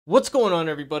What's going on,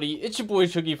 everybody? It's your boy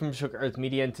Shuggy from Shook Earth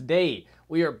Media, and today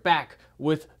we are back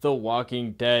with The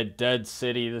Walking Dead Dead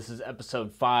City. This is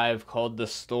episode 5 called The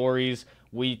Stories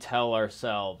We Tell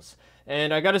Ourselves.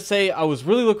 And I gotta say, I was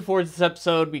really looking forward to this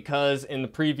episode because in the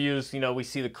previews, we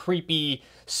see the creepy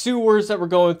sewers that we're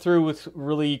going through with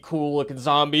really cool looking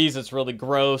zombies. It's really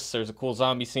gross. There's a cool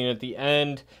zombie scene at the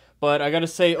end. But I gotta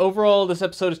say, overall, this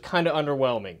episode is kind of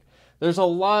underwhelming. There's a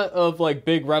lot of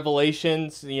big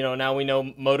revelations. Now we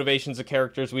know motivations of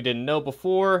characters we didn't know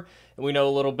before, and we know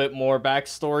a little bit more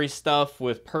backstory stuff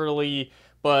with Pearlie.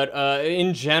 But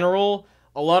in general,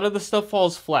 a lot of the stuff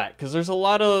falls flat because there's a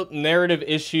lot of narrative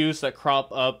issues that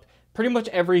crop up. Pretty much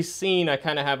every scene I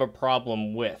kind of have a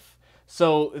problem with.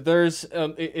 So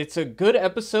it's a good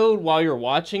episode while you're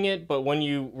watching it, but when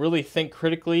you really think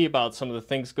critically about some of the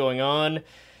things going on,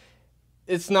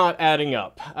 it's not adding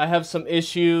up. I have some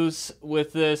issues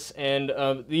with this, and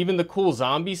even the cool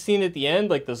zombie scene at the end,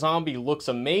 the zombie looks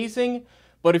amazing,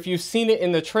 but if you've seen it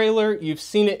in the trailer, you've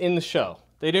seen it in the show.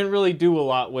 They didn't really do a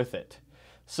lot with it.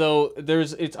 So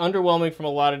it's underwhelming from a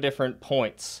lot of different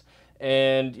points.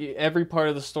 And every part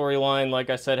of the storyline,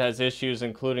 like I said, has issues,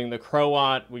 including the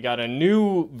Croat. We got a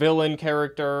new villain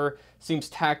character, seems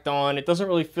tacked on. It doesn't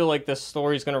really feel like this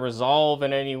story is going to resolve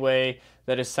in any way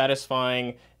that is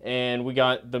satisfying. And we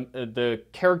got the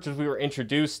characters we were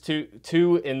introduced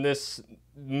to in this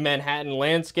Manhattan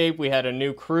landscape. We had a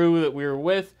new crew that we were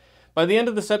with. By the end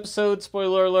of this episode,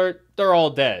 spoiler alert, they're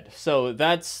all dead. So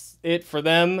that's it for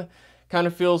them. Kind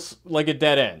of feels like a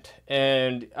dead end,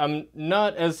 and I'm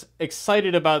not as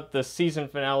excited about the season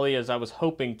finale as I was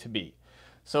hoping to be.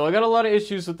 So I got a lot of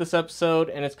issues with this episode,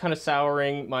 and it's kind of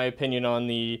souring my opinion on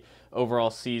the overall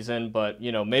season, but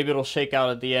maybe it'll shake out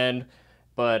at the end.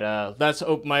 But that's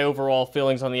my overall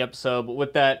feelings on the episode. But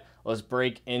with that, let's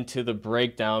break into the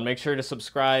breakdown. Make sure to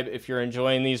subscribe if you're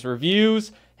enjoying these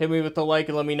reviews. Hit me with a like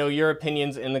and let me know your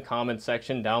opinions in the comment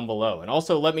section down below. And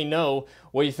also let me know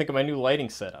what you think of my new lighting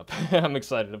setup. I'm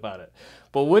excited about it.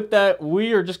 But with that,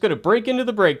 we are just going to break into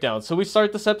the breakdown. So we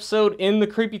start this episode in the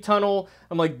creepy tunnel.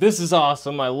 I'm like, this is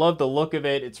awesome. I love the look of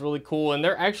it. It's really cool. And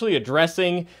they're actually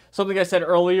addressing something I said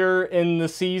earlier in the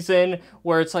season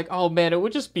where it's like, oh man, it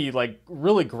would just be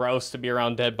really gross to be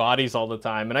around dead bodies all the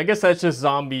time. And I guess that's just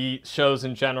zombie shows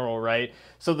in general, right?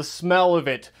 So the smell of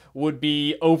it would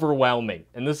be overwhelming.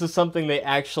 And this is something they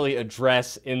actually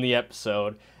address in the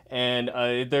episode. And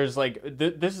there's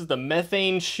this is the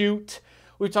methane chute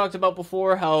we talked about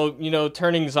before, how,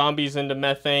 turning zombies into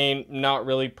methane, not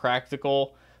really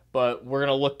practical. But we're going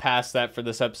to look past that for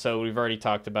this episode. We've already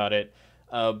talked about it.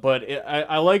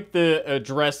 I like the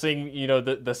addressing,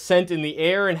 the scent in the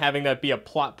air and having that be a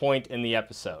plot point in the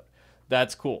episode.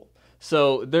 That's cool.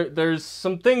 So there's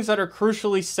some things that are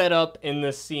crucially set up in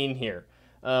this scene here.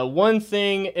 One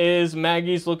thing is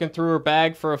Maggie's looking through her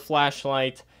bag for a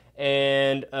flashlight,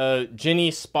 and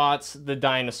Ginny spots the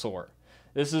dinosaur.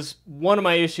 This is one of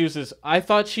my issues, is I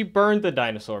thought she burned the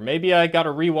dinosaur. Maybe I got to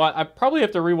rewatch. I probably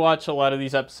have to rewatch a lot of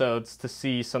these episodes to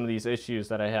see some of these issues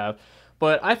that I have.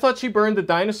 But I thought she burned the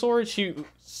dinosaur. She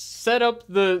set up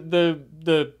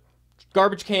the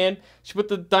garbage can. She put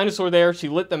the dinosaur there. She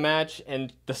lit the match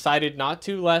and decided not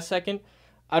to last second.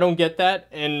 I don't get that.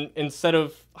 And instead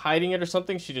of hiding it or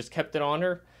something, she just kept it on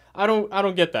her. I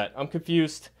don't get that. I'm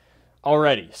confused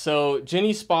already. So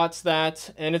Ginny spots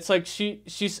that, and it's like she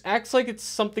acts like it's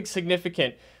something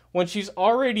significant when she's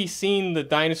already seen the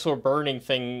dinosaur burning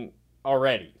thing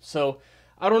already. So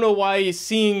I don't know why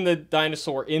seeing the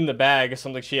dinosaur in the bag is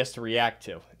something she has to react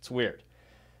to. It's weird.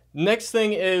 Next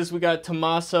thing is we got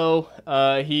Tommaso.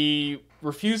 He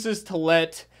refuses to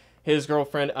let his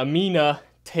girlfriend Amina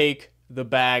take the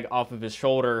bag off of his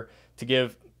shoulder to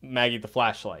give Maggie the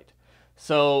flashlight.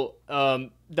 So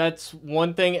that's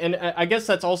one thing. And I guess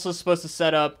that's also supposed to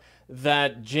set up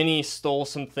that Ginny stole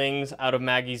some things out of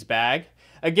Maggie's bag.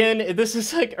 Again, this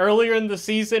is earlier in the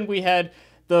season we had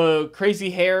the crazy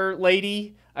hair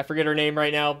lady. I forget her name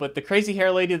right now, but the crazy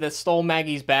hair lady that stole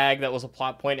Maggie's bag, that was a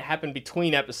plot point. It happened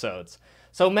between episodes.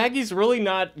 So Maggie's really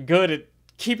not good at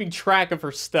keeping track of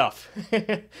her stuff.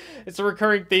 It's a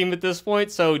recurring theme at this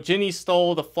point. So Ginny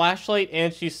stole the flashlight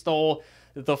and she stole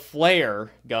the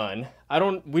flare gun.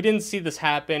 We didn't see this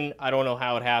happen. I don't know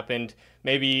how it happened.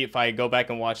 Maybe if I go back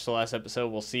and watch the last episode,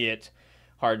 we'll see it.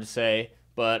 Hard to say.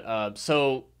 But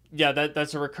so yeah,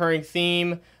 that's a recurring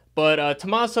theme. But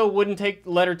Tommaso wouldn't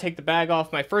let her take the bag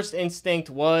off. My first instinct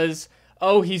was,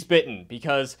 oh, he's bitten.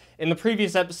 Because in the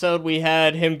previous episode, we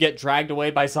had him get dragged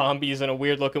away by zombies in a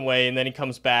weird-looking way, and then he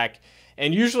comes back.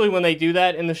 And usually when they do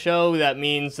that in the show, that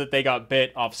means that they got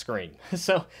bit off screen.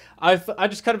 So I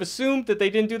just kind of assumed that they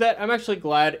didn't do that. I'm actually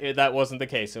glad that wasn't the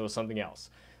case. It was something else.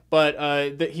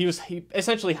 but he was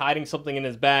essentially hiding something in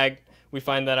his bag. We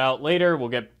find that out later. We'll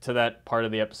get to that part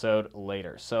of the episode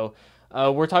later. So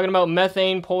we're talking about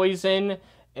methane poison,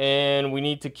 and we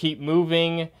need to keep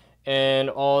moving and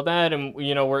all that. And,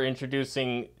 you know, we're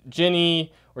introducing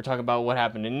Ginny. We're talking about what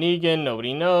happened to Negan.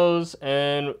 Nobody knows.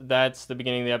 And that's the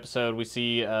beginning of the episode. We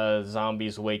see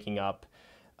zombies waking up.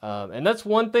 And that's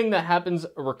one thing that happens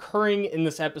recurring in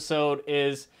this episode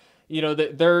is, you know,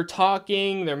 they're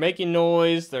talking, they're making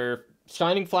noise, they're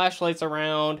shining flashlights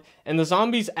around, and the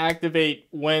zombies activate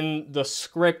when the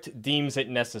script deems it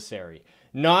necessary,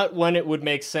 not when it would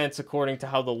make sense according to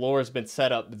how the lore has been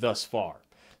set up thus far.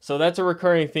 So that's a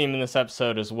recurring theme in this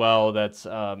episode as well. That's,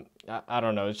 I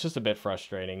don't know, it's just a bit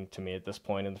frustrating to me at this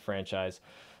point in the franchise.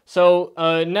 So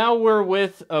now we're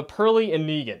with Pearlie and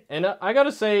Negan, and I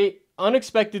gotta say,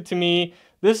 unexpected to me,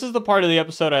 this is the part of the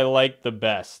episode I like the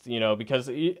best, you know, because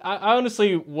I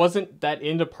honestly wasn't that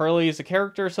into Pearlie as a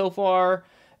character so far,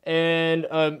 and,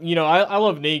 you know, I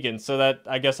love Negan, so that,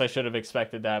 I guess I should have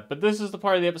expected that, but this is the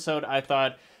part of the episode I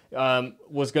thought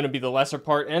was going to be the lesser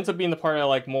part. It ends up being the part I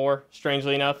like more,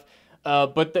 strangely enough,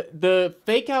 but the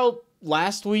fake out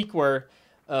last week where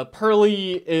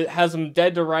Pearlie has him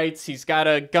dead to rights. He's got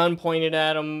a gun pointed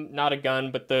at him. Not a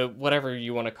gun, but the whatever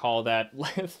you want to call that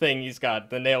thing he's got,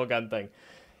 the nail gun thing.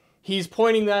 He's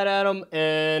pointing that at him,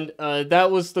 and that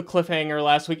was the cliffhanger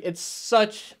last week. It's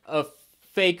such a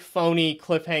fake, phony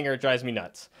cliffhanger. It drives me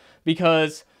nuts.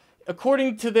 Because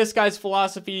according to this guy's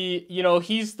philosophy, you know,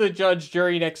 he's the judge,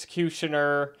 jury, and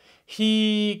executioner.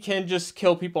 He can just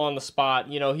kill people on the spot.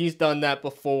 You know, he's done that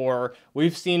before.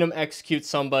 We've seen him execute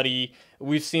somebody.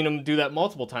 We've seen him do that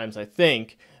multiple times, I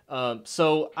think.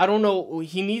 So, I don't know.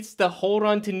 He needs to hold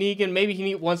on to Negan. Maybe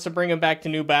he wants to bring him back to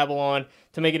New Babylon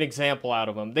to make an example out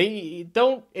of him. They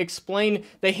don't explain.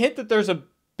 They hint that there's a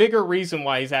bigger reason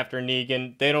why he's after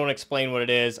Negan. They don't explain what it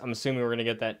is. I'm assuming we're going to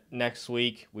get that next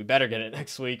week. We better get it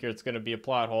next week or it's going to be a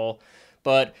plot hole.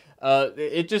 But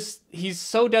he's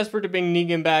so desperate to bring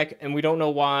Negan back, and we don't know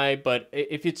why, but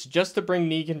if it's just to bring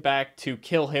Negan back to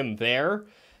kill him there,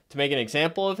 to make an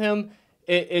example of him,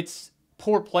 it's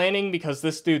poor planning because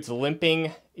this dude's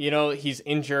limping, you know, he's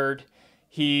injured,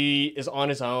 he is on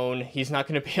his own, he's not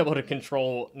going to be able to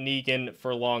control Negan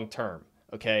for long term,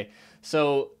 okay?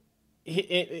 So,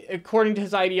 according to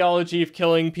his ideology of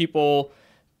killing people,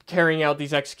 carrying out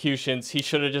these executions, he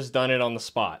should have just done it on the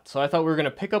spot. So I thought we were going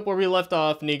to pick up where we left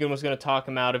off. Negan was going to talk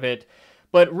him out of it.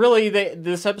 But really,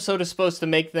 this episode is supposed to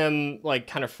make them like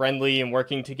kind of friendly and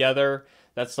working together.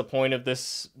 That's the point of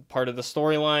this part of the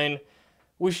storyline.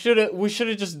 We should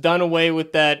have just done away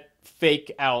with that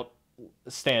fake out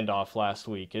standoff last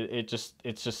week.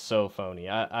 It's just so phony.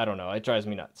 I don't know. It drives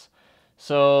me nuts.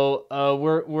 So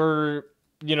we're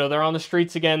you know, they're on the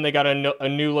streets again. They got a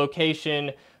new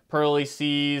location. Pearlie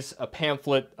sees a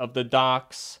pamphlet of the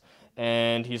docks,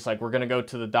 and he's like, we're going to go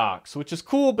to the docks, which is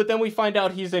cool, but then we find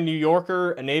out he's a New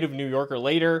Yorker, a native New Yorker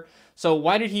later, so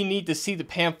why did he need to see the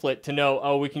pamphlet to know,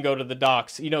 oh, we can go to the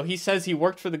docks? You know, he says he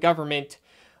worked for the government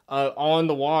on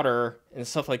the water and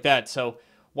stuff like that, so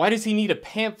why does he need a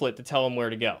pamphlet to tell him where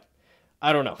to go?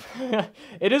 I don't know.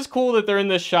 It is cool that they're in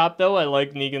this shop, though. I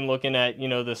like Negan looking at, you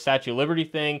know, the Statue of Liberty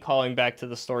thing, calling back to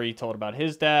the story he told about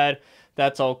his dad.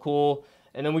 That's all cool.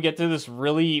 And then we get to this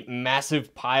really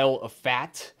massive pile of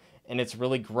fat, and it's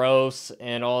really gross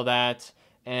and all that.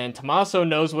 And Tommaso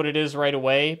knows what it is right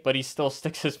away, but he still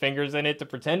sticks his fingers in it to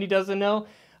pretend he doesn't know.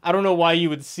 I don't know why you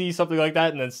would see something like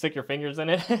that and then stick your fingers in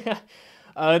it.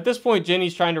 At this point,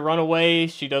 Ginny's trying to run away.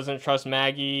 She doesn't trust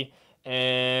Maggie,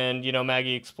 and, you know,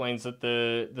 Maggie explains that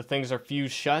the things are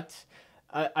fused shut.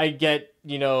 I get,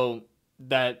 you know,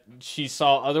 that she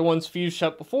saw other ones fused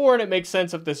shut before, and it makes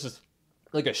sense if this is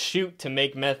like a chute to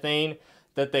make methane,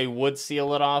 that they would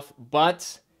seal it off,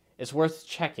 but it's worth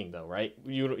checking though, right?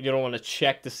 You don't want to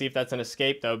check to see if that's an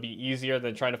escape. That would be easier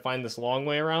than trying to find this long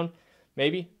way around,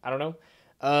 maybe, I don't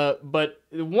know. But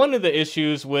one of the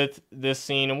issues with this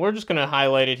scene, and we're just going to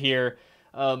highlight it here,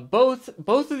 both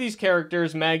of these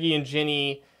characters, Maggie and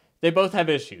Ginny, they both have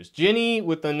issues. Ginny,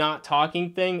 with the not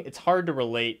talking thing, it's hard to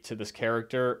relate to this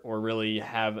character or really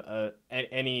have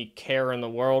any care in the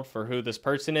world for who this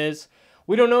person is.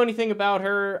 We don't know anything about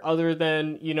her other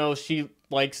than, you know, she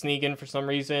likes Negan for some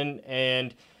reason,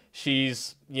 and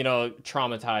she's, you know,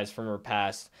 traumatized from her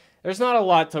past. There's not a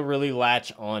lot to really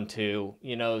latch onto.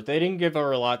 You know, they didn't give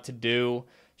her a lot to do.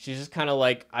 She's just kind of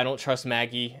like, I don't trust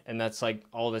Maggie, and that's like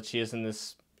all that she is in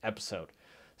this episode.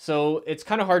 So it's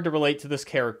kind of hard to relate to this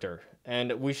character,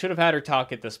 and we should have had her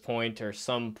talk at this point or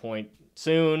some point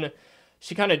soon.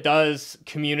 She kind of does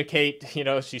communicate, you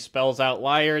know, she spells out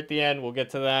liar at the end. We'll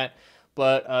get to that.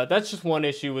 But that's just one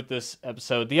issue with this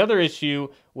episode. The other issue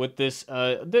with this,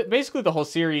 basically the whole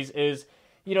series is,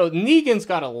 Negan's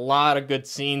got a lot of good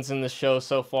scenes in the show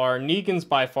so far. Negan's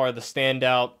by far the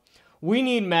standout. We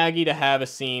need Maggie to have a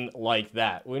scene like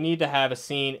that. We need to have a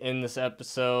scene in this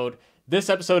episode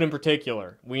in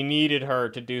particular. We needed her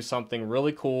to do something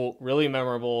really cool, really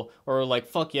memorable, or like,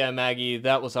 fuck yeah, Maggie,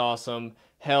 that was awesome.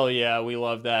 Hell yeah, we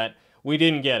love that. We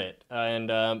didn't get it,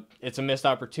 and it's a missed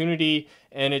opportunity,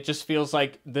 and it just feels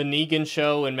like the Negan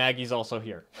show, and Maggie's also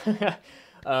here.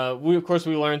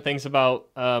 We learn things about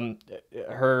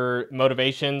her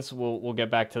motivations. We'll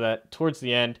get back to that towards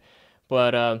the end.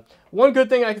 But one good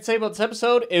thing I can say about this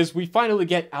episode is we finally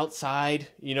get outside.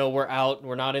 We're out.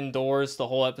 We're not indoors the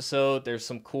whole episode. There's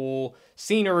some cool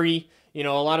scenery. A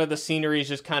lot of the scenery has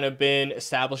just kind of been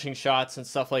establishing shots and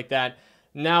stuff like that.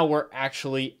 Now we're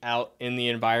actually out in the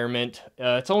environment.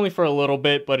 It's only for a little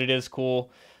bit, but it is cool.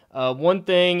 One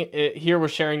thing, here we're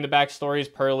sharing the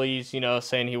backstories. Pearlie's,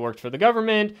 saying he worked for the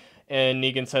government, and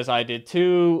Negan says, I did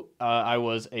too. I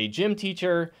was a gym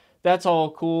teacher. That's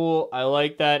all cool. I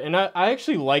like that. And I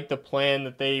actually like the plan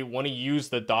that they want to use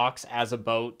the docks as a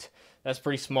boat. That's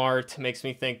pretty smart. Makes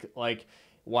me think, like,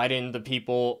 why didn't the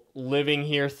people living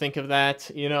here think of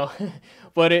that,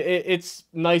 But it's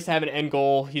nice to have an end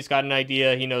goal. He's got an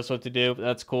idea. He knows what to do.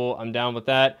 That's cool. I'm down with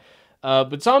that.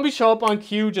 But zombies show up on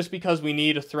cue just because we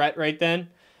need a threat right then.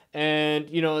 And,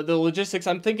 the logistics,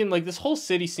 I'm thinking, like, this whole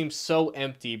city seems so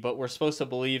empty, but we're supposed to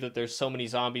believe that there's so many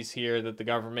zombies here that the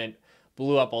government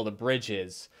blew up all the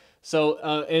bridges. So,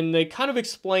 and they kind of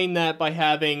explain that by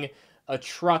having a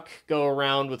truck go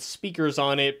around with speakers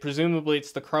on it. Presumably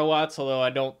it's the Croats, although I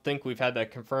don't think we've had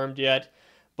that confirmed yet.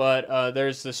 But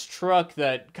there's this truck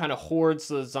that kind of hordes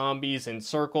the zombies in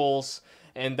circles,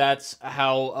 and that's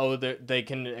how they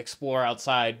can explore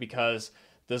outside because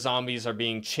the zombies are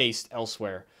being chased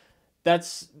elsewhere.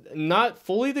 That's not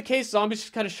fully the case. Zombies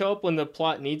just kind of show up when the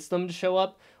plot needs them to show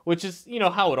up, which is,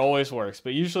 how it always works.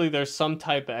 But usually there's some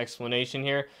type of explanation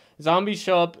here. Zombies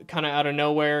show up kind of out of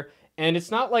nowhere, and it's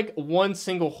not like one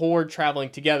single horde traveling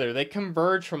together. They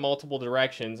converge from multiple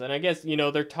directions, and I guess,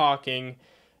 they're talking.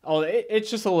 Oh,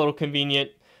 it's just a little convenient.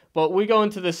 But we go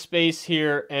into this space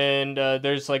here, and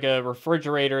there's like a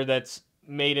refrigerator that's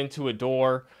made into a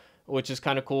door, which is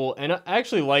kind of cool. And I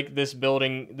actually like this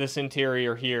building, this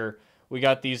interior here. We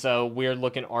got these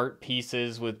weird-looking art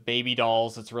pieces with baby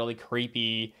dolls. It's really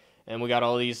creepy. And we got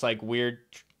all these, like, weird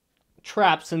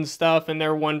traps and stuff. And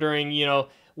they're wondering,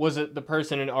 was it the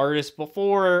person an artist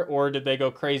before, or did they go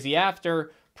crazy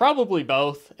after? Probably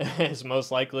both, is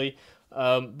most likely.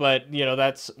 But,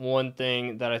 that's one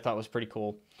thing that I thought was pretty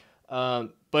cool.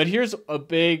 But here's a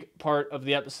big part of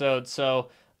the episode. So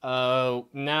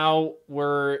now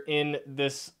we're in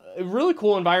this really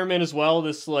cool environment as well.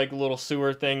 This like little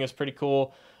sewer thing is pretty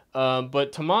cool.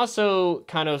 But Tommaso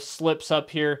kind of slips up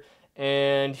here,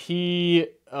 and he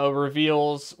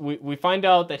reveals, we find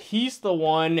out that he's the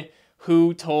one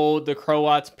who told the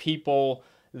Croats people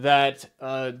that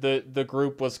the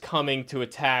group was coming to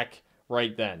attack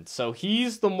right then. So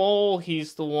he's the mole.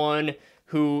 He's the one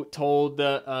who told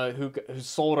who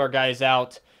sold our guys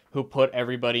out, who put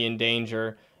everybody in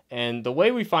danger. And the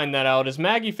way we find that out is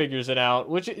Maggie figures it out,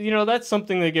 which, that's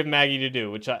something they give Maggie to do,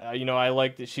 which, I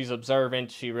like that she's observant.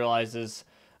 She realizes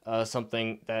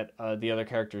something that the other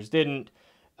characters didn't.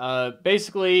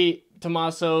 Basically,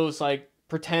 Tommaso's,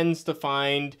 pretends to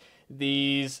find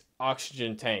these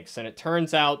oxygen tanks. And it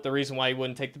turns out the reason why he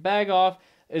wouldn't take the bag off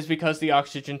is because the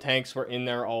oxygen tanks were in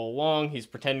there all along. He's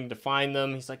pretending to find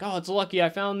them. He's like, oh, it's lucky I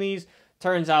found these.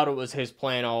 Turns out it was his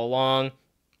plan all along.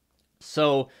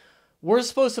 So we're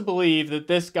supposed to believe that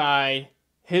this guy,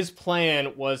 his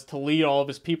plan was to lead all of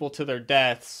his people to their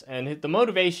deaths. And the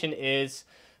motivation is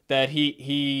that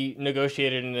he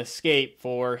negotiated an escape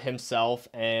for himself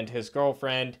and his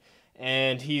girlfriend.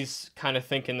 And he's kind of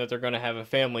thinking that they're going to have a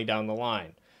family down the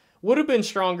line. Would have been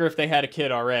stronger if they had a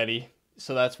kid already.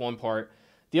 So that's one part.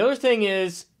 The other thing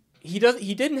is he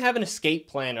didn't have an escape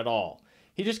plan at all.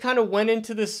 He just kind of went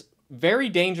into this very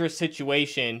dangerous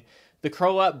situation. The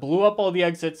Croat blew up all the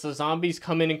exits. The zombies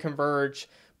come in and converge.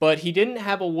 But he didn't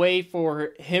have a way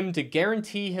for him to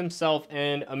guarantee himself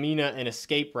and Amina an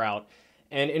escape route.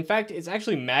 And in fact, it's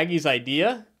actually Maggie's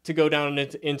idea to go down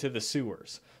into the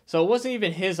sewers. So it wasn't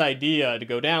even his idea to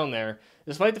go down there,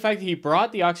 despite the fact that he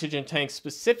brought the oxygen tanks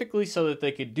specifically so that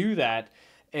they could do that.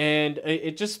 And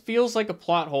it just feels like a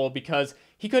plot hole because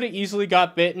he could have easily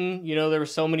got bitten. There were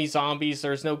so many zombies.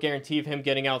 There's no guarantee of him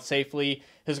getting out safely.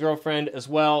 His girlfriend as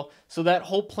well. So that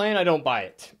whole plan, I don't buy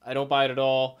it. I don't buy it at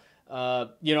all.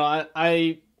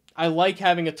 I like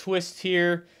having a twist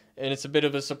here. and it's a bit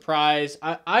of a surprise.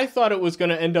 I thought it was going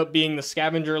to end up being the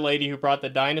scavenger lady who brought the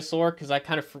dinosaur, because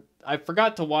I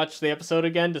forgot to watch the episode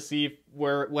again to see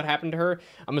what happened to her.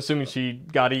 I'm assuming she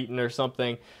got eaten or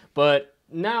something, but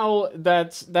now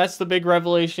that's the big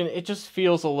revelation. It just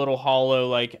feels a little hollow.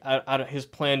 Like his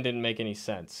plan didn't make any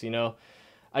sense.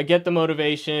 I get the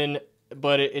motivation,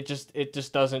 but it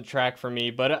just doesn't track for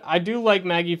me. But I do like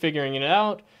Maggie figuring it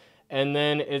out, and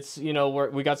then it's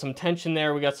we got some tension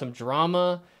there, we got some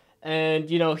drama, and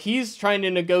he's trying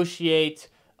to negotiate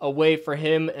a way for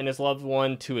him and his loved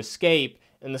one to escape.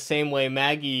 In the same way,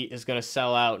 Maggie is going to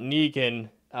sell out Negan.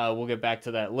 We'll get back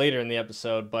to that later in the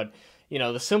episode, but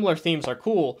the similar themes are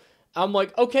cool. I'm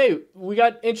like, okay, we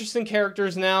got interesting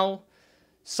characters now.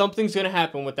 Something's going to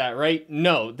happen with that, right?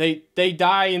 No, they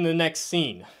die in the next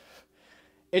scene.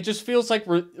 It just feels like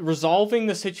resolving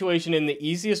the situation in the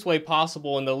easiest way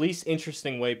possible, in the least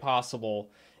interesting way possible,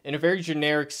 in a very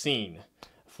generic scene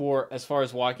as far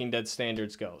as Walking Dead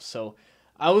standards go. So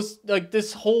I was like,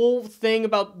 this whole thing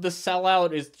about the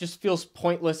sellout just feels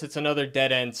pointless. It's another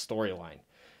dead end storyline.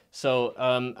 So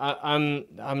I'm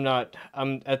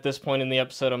at this point in the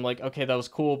episode, I'm like, okay, that was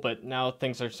cool, but now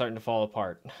things are starting to fall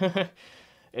apart.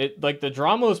 The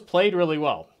drama was played really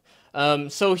well.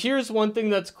 So here's one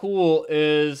thing that's cool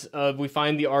is we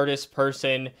find the artist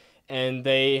person, and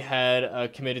they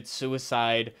had committed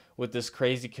suicide with this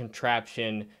crazy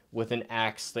contraption with an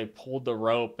axe. They pulled the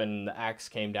rope and the axe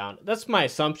came down. That's my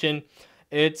assumption.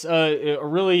 It's a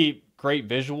really great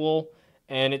visual,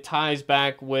 and it ties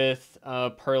back with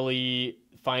Pearly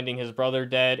finding his brother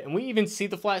dead. And we even see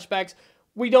the flashbacks.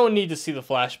 We don't need to see the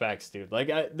flashbacks, dude.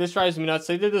 This drives me nuts.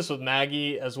 They did this with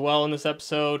Maggie as well in this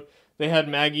episode. They had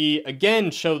Maggie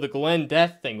again show the Glenn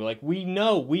death thing. Like, we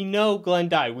know Glenn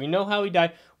died. We know how he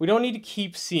died. We don't need to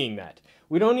keep seeing that.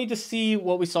 We don't need to see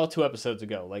what we saw 2 episodes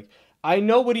ago. Like, I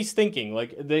know what he's thinking.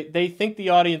 Like, they think the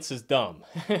audience is dumb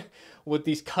with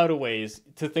these cutaways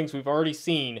to things we've already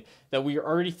seen that we are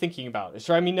already thinking about. It's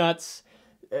driving me nuts.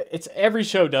 It's every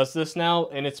show does this now,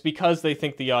 and it's because they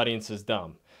think the audience is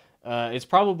dumb. It's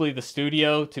probably the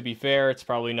studio, to be fair. It's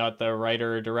probably not the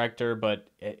writer or director, but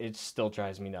it still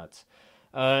drives me nuts.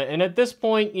 And at this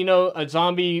point, a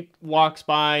zombie walks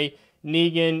by.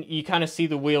 Negan, you kind of see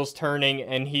the wheels turning,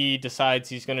 and he decides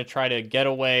he's going to try to get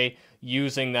away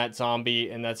using that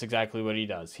zombie, and that's exactly what he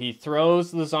does. He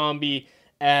throws the zombie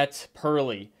at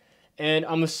Pearly, and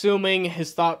I'm assuming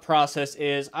his thought process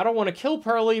is, I don't want to kill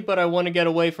Pearly, but I want to get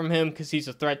away from him because he's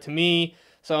a threat to me,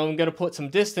 so I'm going to put some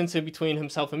distance in between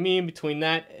himself and me, in between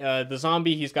that, the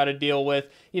zombie he's got to deal with.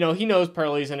 He knows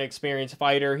Pearly's an experienced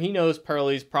fighter. He knows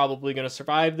Pearly's probably going to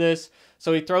survive this,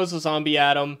 so he throws the zombie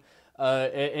at him.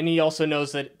 And he also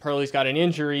knows that Pearly's got an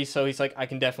injury, so he's like, I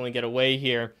can definitely get away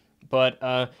here.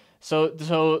 But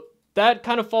so that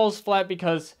kind of falls flat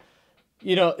because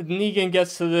Negan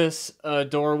gets to this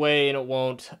doorway and it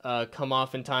won't come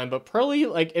off in time. But Pearly,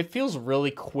 it feels really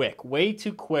quick, way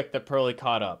too quick that Pearly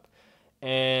caught up.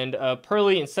 And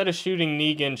Pearly, instead of shooting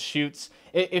Negan, shoots.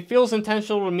 It feels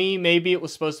intentional to me. Maybe it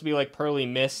was supposed to be like Pearly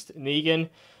missed Negan,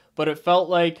 but it felt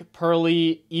like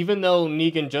Pearly, even though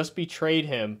Negan just betrayed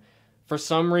him, for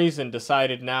some reason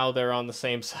decided now they're on the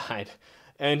same side,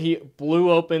 and he blew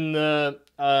open the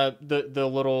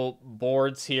little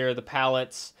boards here, the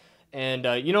pallets, and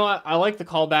I like the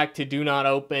callback to "Do not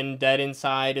open, dead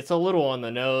inside." It's a little on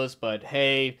the nose, but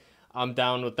hey, I'm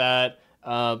down with that.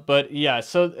 But yeah,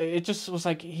 so it just was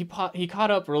like he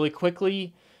caught up really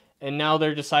quickly, and now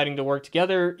they're deciding to work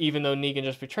together, even though Negan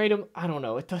just betrayed him. I don't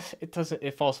know.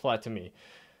 It falls flat to me.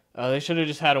 They should have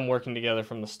just had them working together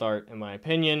from the start, in my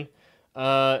opinion.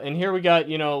 And here we got,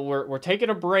 we're taking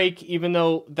a break, even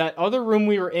though that other room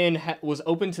we were in was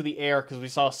open to the air because we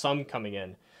saw sun coming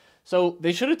in. So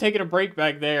they should have taken a break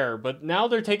back there, but now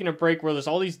they're taking a break where there's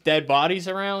all these dead bodies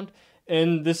around,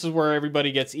 and this is where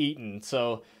everybody gets eaten.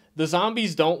 So the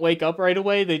zombies don't wake up right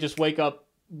away. They just wake up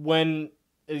when,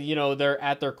 they're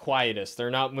at their quietest.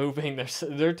 They're not moving.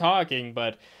 They're talking,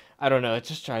 but I don't know. It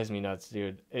just drives me nuts,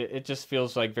 dude. It just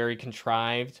feels like very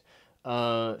contrived.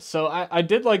 So I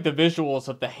did like the visuals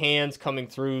of the hands coming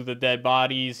through the dead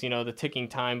bodies, the ticking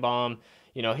time bomb.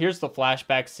 Here's the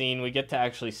flashback scene. We get to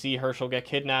actually see Herschel get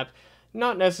kidnapped.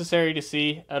 Not necessary to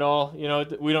see at all.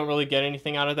 We don't really get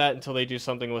anything out of that until they do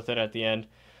something with it at the end.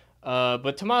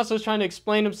 But Tommaso's trying to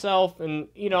explain himself, and,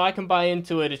 I can buy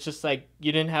into it. It's just like,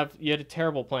 you had a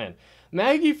terrible plan.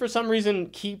 Maggie, for some reason,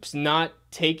 keeps not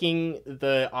taking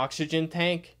the oxygen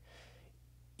tank,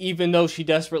 even though she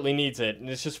desperately needs it, and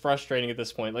it's just frustrating at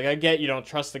this point. Like, I get you don't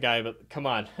trust the guy, but come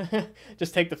on.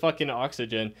 Just take the fucking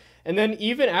oxygen. And then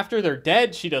even after they're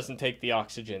dead, she doesn't take the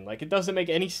oxygen. Like, it doesn't make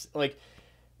any... Like,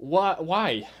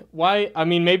 Why? I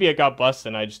mean, maybe it got busted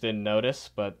and I just didn't notice,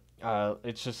 but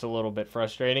it's just a little bit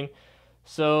frustrating.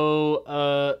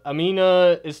 So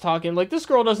Amina is talking like this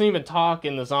girl doesn't even talk,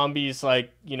 and the zombies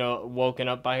like woken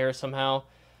up by her somehow.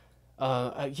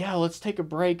 Yeah, let's take a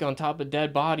break on top of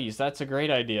dead bodies. That's a great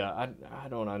idea. I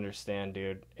don't understand,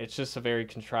 dude. It's just a very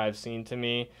contrived scene to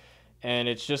me, and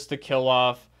it's just to kill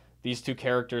off these two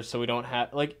characters so we don't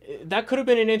have like that could have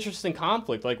been an interesting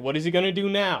conflict. Like, what is he gonna do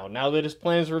now? Now that his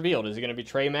plan is revealed, is he gonna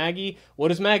betray Maggie?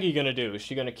 What is Maggie gonna do? Is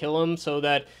she gonna kill him so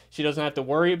that she doesn't have to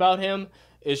worry about him?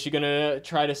 Is she gonna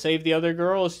try to save the other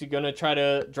girl? Is she gonna try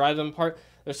to drive them apart?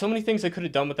 There's so many things they could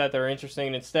have done with that are interesting,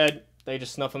 and instead they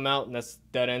just snuff him out, and that's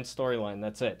dead end storyline.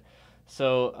 That's it.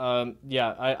 So,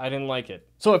 yeah, I didn't like it.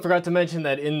 So I forgot to mention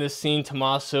that in this scene,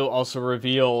 Tommaso also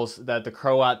reveals that the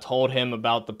Croat told him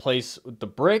about the place with the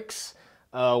bricks,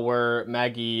 where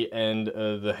Maggie and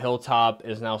the Hilltop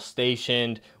is now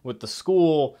stationed with the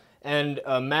school. And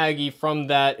Maggie, from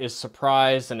that, is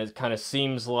surprised, and it kind of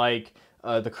seems like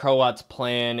the Croat's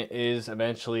plan is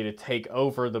eventually to take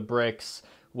over the bricks,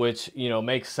 which,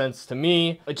 makes sense to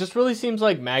me. It just really seems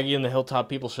like Maggie and the Hilltop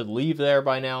people should leave there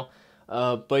by now.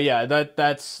 But yeah,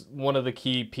 that's one of the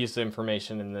key pieces of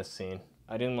information in this scene.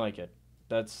 I didn't like it.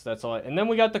 That's all. And then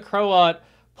we got the Croat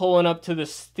pulling up to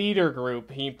this theater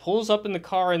group. He pulls up in the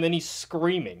car and then he's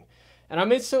screaming. And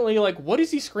I'm instantly like, what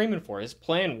is he screaming for? His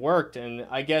plan worked, and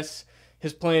I guess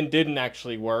his plan didn't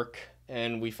actually work,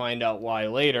 and we find out why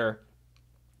later.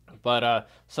 But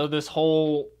so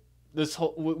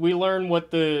we learn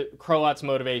what the Croat's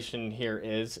motivation here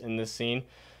is in this scene.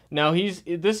 Now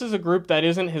this is a group that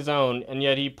isn't his own, and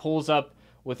yet he pulls up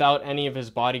without any of his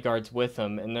bodyguards with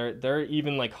him, and they're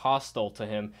even like hostile to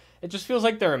him. It just feels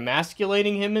like they're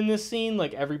emasculating him in this scene,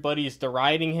 like everybody's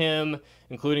deriding him,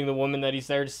 including the woman that he's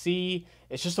there to see.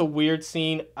 It's just a weird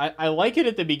scene. I like it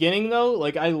at the beginning though.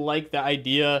 Like, I like the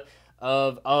idea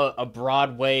of a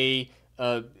Broadway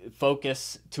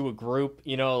focus to a group.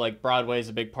 Like Broadway is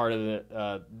a big part of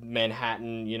the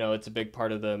Manhattan. It's a big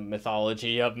part of the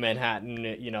mythology of Manhattan.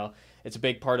 It's a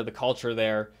big part of the culture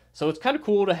there. So it's kind of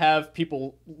cool to have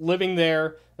people living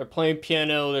there. They're playing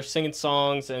piano, they're singing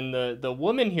songs, and the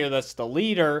woman here that's the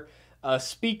leader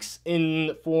speaks in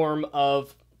the form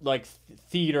of like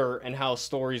theater and how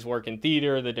stories work in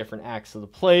theater, the different acts of the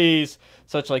plays,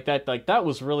 such like that. Like, that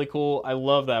was really cool. I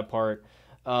love that part.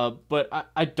 But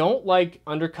I don't like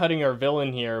undercutting our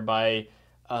villain here by,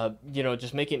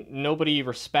 just making nobody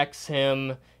respects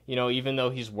him, even though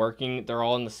he's working. They're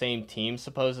all in the same team,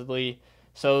 supposedly.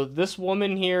 So this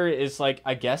woman here is like,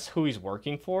 I guess, who he's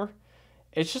working for.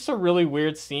 It's just a really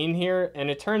weird scene here. And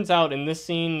it turns out in this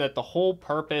scene that the whole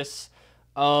purpose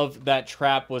of that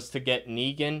trap was to get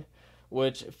Negan,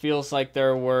 which feels like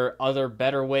there were other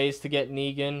better ways to get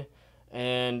Negan.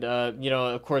 And,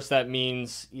 of course that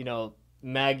means,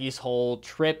 Maggie's whole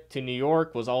trip to New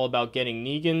York was all about getting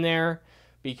Negan there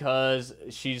because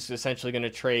she's essentially going to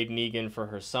trade Negan for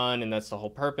her son, and that's the whole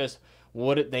purpose.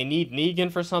 Would they need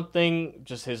Negan for something?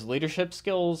 Just his leadership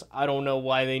skills? I don't know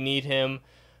why they need him,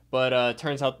 but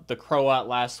turns out the Croat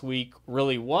last week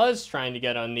really was trying to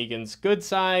get on Negan's good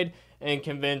side and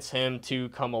convince him to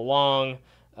come along.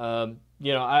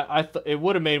 It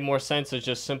would have made more sense as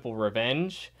just simple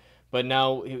revenge. But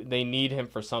now they need him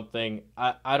for something.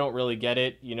 I don't really get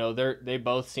it. They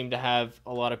both seem to have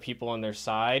a lot of people on their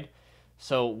side.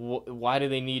 So why do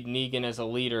they need Negan as a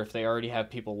leader if they already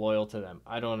have people loyal to them?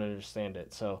 I don't understand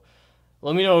it. So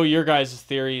let me know your guys'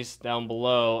 theories down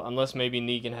below, unless maybe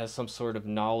Negan has some sort of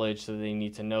knowledge that they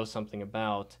need to know something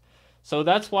about. So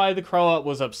that's why the Croat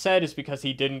was upset, is because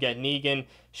he didn't get Negan.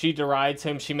 She derides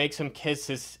him. She makes him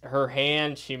kiss her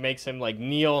hand. She makes him like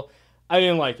kneel. I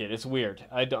didn't like it. It's weird.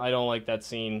 I don't like that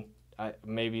scene.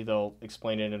 Maybe they'll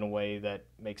explain it in a way that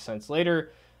makes sense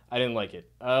later. I didn't like it.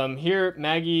 Here,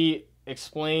 Maggie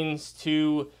explains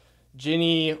to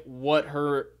Ginny what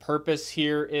her purpose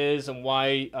here is and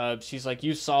why she's like,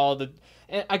 you saw the...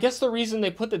 And I guess the reason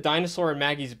they put the dinosaur in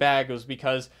Maggie's bag was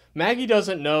because Maggie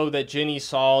doesn't know that Ginny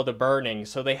saw the burning,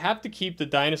 so they have to keep the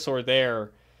dinosaur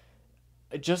there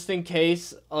just in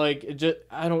case. Like,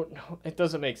 I don't know. It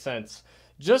doesn't make sense.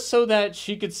 Just so that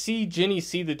she could see Ginny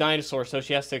see the dinosaur, so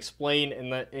she has to explain,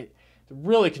 and that it's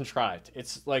really contrived.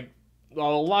 It's like a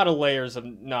lot of layers of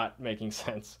not making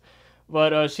sense.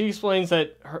 But she explains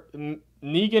that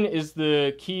Negan is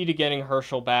the key to getting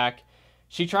Herschel back.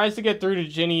 She tries to get through to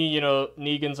Ginny,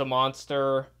 Negan's a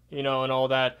monster, and all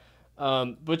that.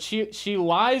 But she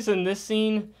lies in this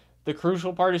scene. The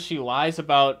crucial part is she lies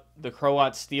about the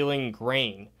Croat stealing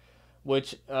grain,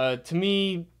 which to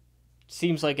me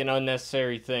seems like an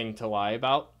unnecessary thing to lie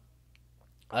about.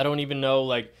 I don't even know,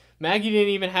 like, Maggie didn't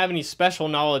even have any special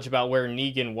knowledge about where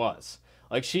Negan was.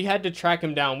 Like, she had to track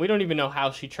him down. We don't even know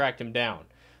how she tracked him down.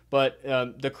 But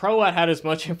the Croat had as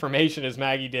much information as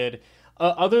Maggie did,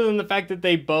 other than the fact that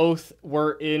they both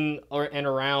were in and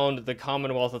around the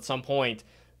Commonwealth at some point.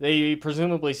 They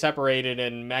presumably separated,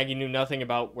 and Maggie knew nothing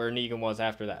about where Negan was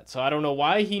after that. So I don't know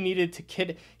why he needed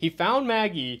to He found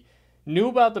Maggie, knew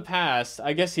about the past.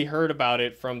 I guess he heard about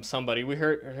it from somebody. We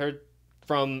heard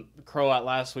from Croat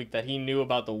last week that he knew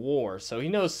about the war, so he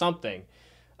knows something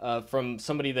from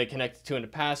somebody they connected to in the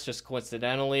past, just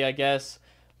coincidentally, I guess.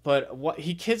 But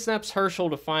he kidnaps Herschel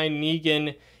to find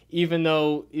Negan, even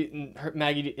though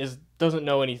Maggie doesn't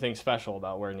know anything special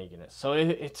about where Negan is. So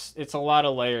it's a lot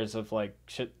of layers of, like,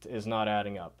 shit is not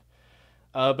adding up.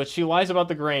 But she lies about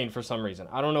the grain for some reason.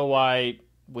 I don't know why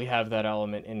we have that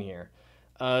element in here.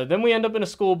 Then we end up in a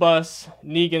school bus.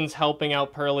 Negan's helping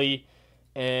out Pearlie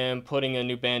and putting a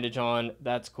new bandage on.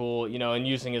 That's cool, and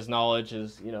using his knowledge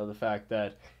is, the fact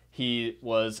that he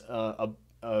was a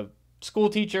school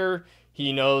teacher.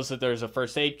 He knows that there's a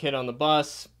first aid kit on the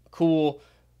bus. Cool.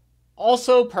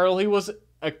 Also, Pearlie was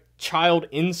a child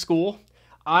in school.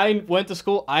 I went to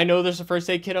school. I know there's a first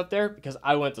aid kit up there because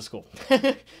I went to school.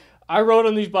 I rode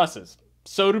on these buses.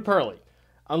 So did Pearlie.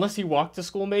 Unless he walked to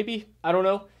school, maybe. I don't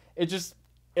know.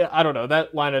 I don't know.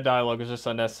 That line of dialogue was just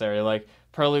unnecessary. Like,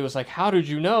 Pearlie was like, "How did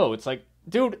you know?" It's like,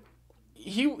 dude,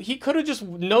 he could have just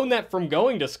known that from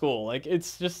going to school. Like,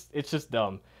 it's just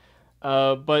dumb.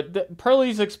 But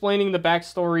Pearlie's explaining the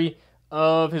backstory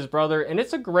of his brother, and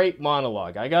it's a great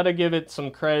monologue. I gotta give it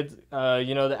some cred.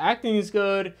 The acting is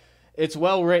good. It's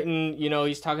well written.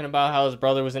 He's talking about how his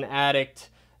brother was an addict,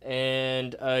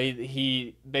 and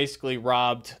he basically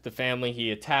robbed the family.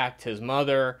 He attacked his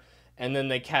mother, and then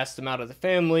they cast him out of the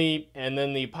family, and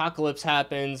then the apocalypse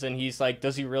happens, and he's like,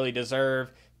 does he really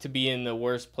deserve to be in the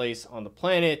worst place on the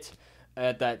planet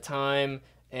at that time?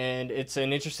 And it's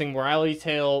an interesting morality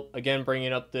tale, again,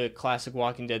 bringing up the classic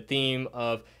Walking Dead theme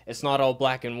of it's not all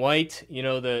black and white.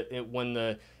 When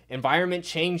the environment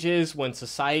changes, when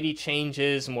society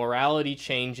changes, morality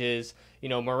changes,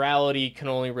 morality can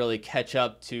only really catch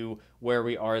up to where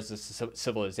we are as a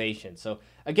civilization. So,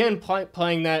 again,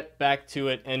 playing that back to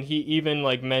it, and he even,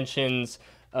 like, mentions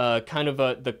kind of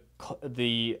I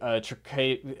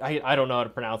don't know how to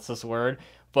pronounce this word,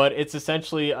 but it's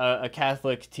essentially a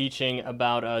Catholic teaching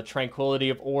about tranquility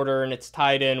of order, and it's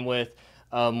tied in with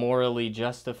morally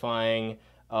justifying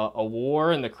a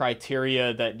war and the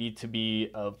criteria that need to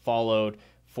be followed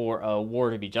for a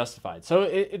war to be justified.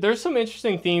 So there's some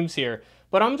interesting themes here,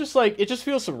 but I'm just like, it just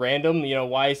feels so random.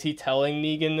 Why is he telling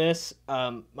Negan this?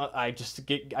 I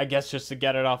guess just to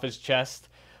get it off his chest.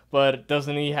 But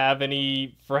doesn't he have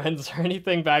any friends or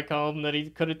anything back home that he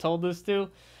could have told this to?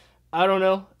 I don't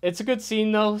know. It's a good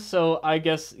scene, though, so I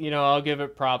guess, I'll give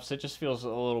it props. It just feels a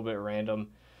little bit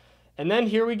random. And then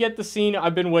here we get the scene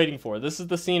I've been waiting for. This is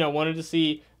the scene I wanted to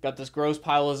see. Got this gross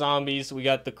pile of zombies. We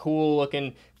got the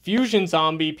cool-looking fusion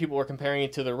zombie. People were comparing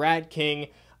it to the Rat King.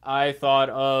 I thought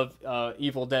of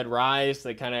Evil Dead Rise.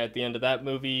 They kind of, at the end of that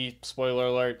movie, spoiler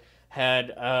alert,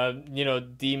 had,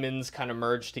 demons kind of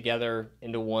merged together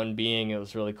into one being. It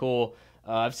was really cool.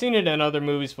 I've seen it in other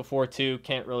movies before too,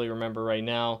 can't really remember right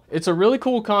now. It's a really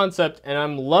cool concept, and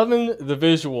I'm loving the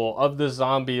visual of the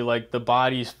zombie, like the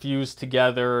bodies fused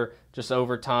together just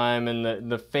over time,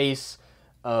 and the face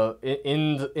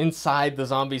inside the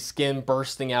zombie skin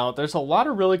bursting out. There's a lot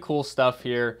of really cool stuff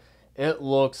here. It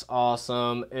looks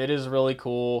awesome. It is really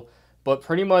cool, but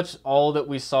pretty much all that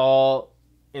we saw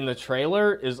in the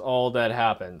trailer is all that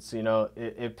happens.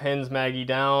 It pins Maggie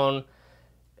down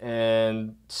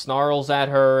and snarls at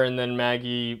her, and then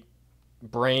Maggie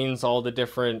brains all the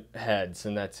different heads,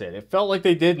 and that's it. It felt like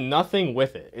they did nothing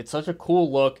with it. It's such a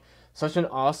cool look, such an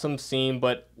awesome scene,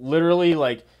 but literally,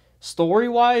 like,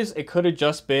 story-wise, it could have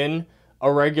just been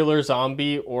a regular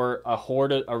zombie or a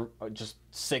horde of just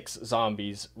 6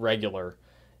 zombies regular,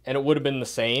 and it would have been the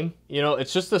same.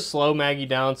 It's just to slow Maggie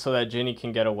down so that Ginny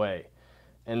can get away.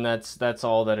 And that's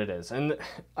all that it is. And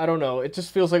I don't know, it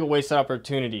just feels like a wasted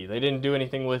opportunity. They didn't do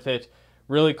anything with it.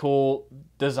 Really cool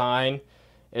design.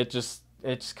 It just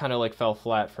kind of like fell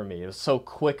flat for me. It was so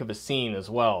quick of a scene as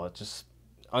well. It's just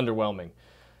underwhelming.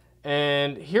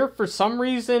 And here, for some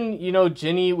reason,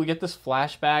 Ginny, we get this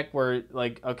flashback where,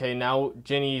 like, okay, now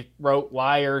Ginny wrote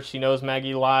liar. She knows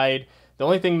Maggie lied. The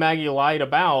only thing Maggie lied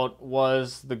about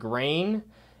was the grain.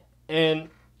 And,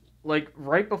 like,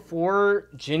 right before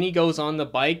Ginny goes on the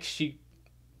bike, she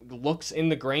looks in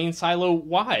the grain silo.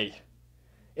 Why?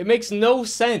 It makes no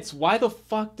sense. Why the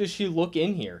fuck does she look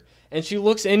in here? And she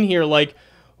looks in here like,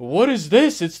 what is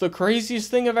this? It's the craziest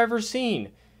thing I've ever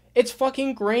seen. It's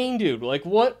fucking grain, dude. Like,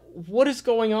 what is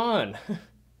going on?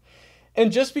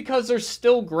 And just because there's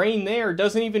still grain there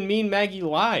doesn't even mean Maggie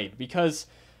lied, because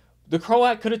the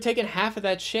Croat could have taken half of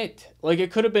that shit. Like,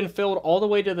 it could have been filled all the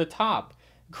way to the top.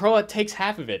 Croat takes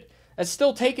half of it. That's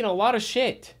still taking a lot of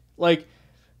shit. Like,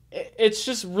 it's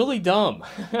just really dumb.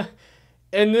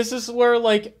 And this is where,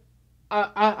 like,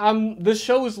 this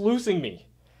show is losing me.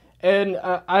 And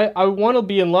I want to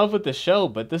be in love with the show,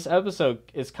 but this episode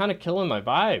is kind of killing my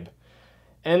vibe.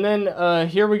 And then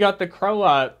here we got the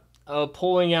Croat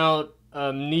pulling out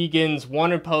Negan's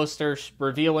wanted poster,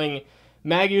 revealing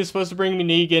Maggie was supposed to bring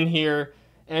me Negan here.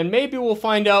 And maybe we'll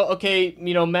find out, okay,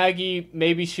 you know, Maggie,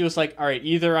 maybe she was like, all right,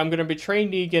 either I'm going to betray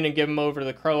Negan and give him over to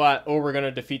the Croat, or we're going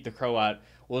to defeat the Croat.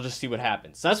 We'll just see what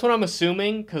happens. That's what I'm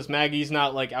assuming, because Maggie's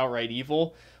not, like, outright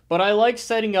evil. But I like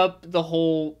setting up the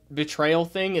whole betrayal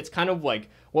thing. It's kind of like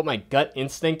what my gut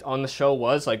instinct on the show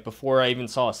was, like, before I even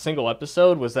saw a single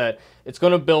episode, was that it's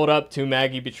going to build up to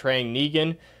Maggie betraying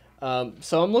Negan.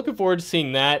 So I'm looking forward to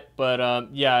seeing that. But,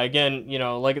 yeah, again, you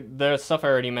know, like the stuff I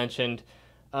already mentioned,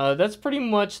 that's pretty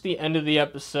much the end of the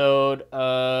episode.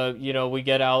 You know, we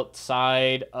get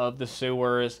outside of the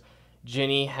sewers.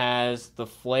 Ginny has the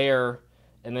flare,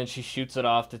 and then she shoots it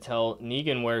off to tell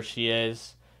Negan where she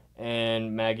is.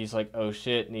 And Maggie's like, oh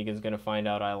shit, Negan's gonna find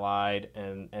out I lied,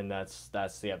 and that's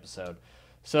the episode.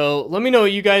 So let me know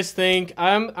what you guys think.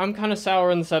 I'm kind of sour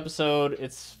in this episode.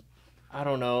 I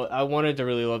don't know. I wanted to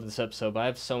really love this episode, but I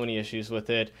have so many issues with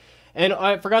it. And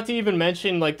I forgot to even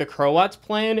mention, like, the Croat's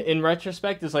plan in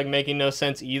retrospect is, like, making no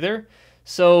sense either.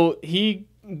 So he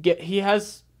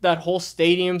has that whole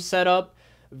stadium set up,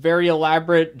 very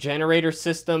elaborate generator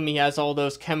system. He has all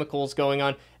those chemicals going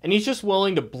on, and he's just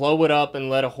willing to blow it up and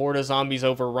let a horde of zombies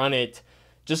overrun it,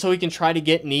 just so he can try to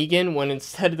get Negan. When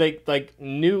instead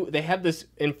they have this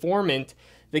informant.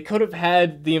 They could have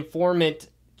had the informant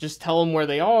just tell them where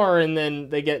they are, and then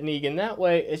they get Negan that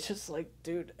way. It's just like,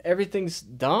 dude, everything's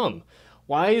dumb.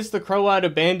 Why is the Croat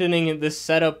abandoning this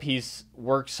setup he's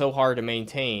worked so hard to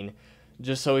maintain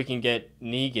just so he can get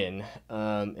Negan?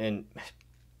 And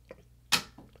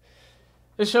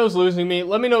this show's losing me.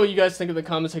 Let me know what you guys think in the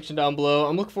comment section down below.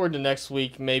 I'm looking forward to next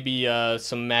week. Maybe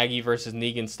some Maggie versus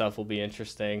Negan stuff will be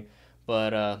interesting.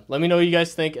 But let me know what you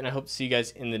guys think, and I hope to see you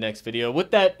guys in the next video.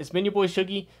 With that, it's been your boy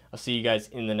Shuggy. I'll see you guys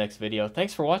in the next video.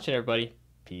 Thanks for watching, everybody.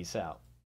 Peace out.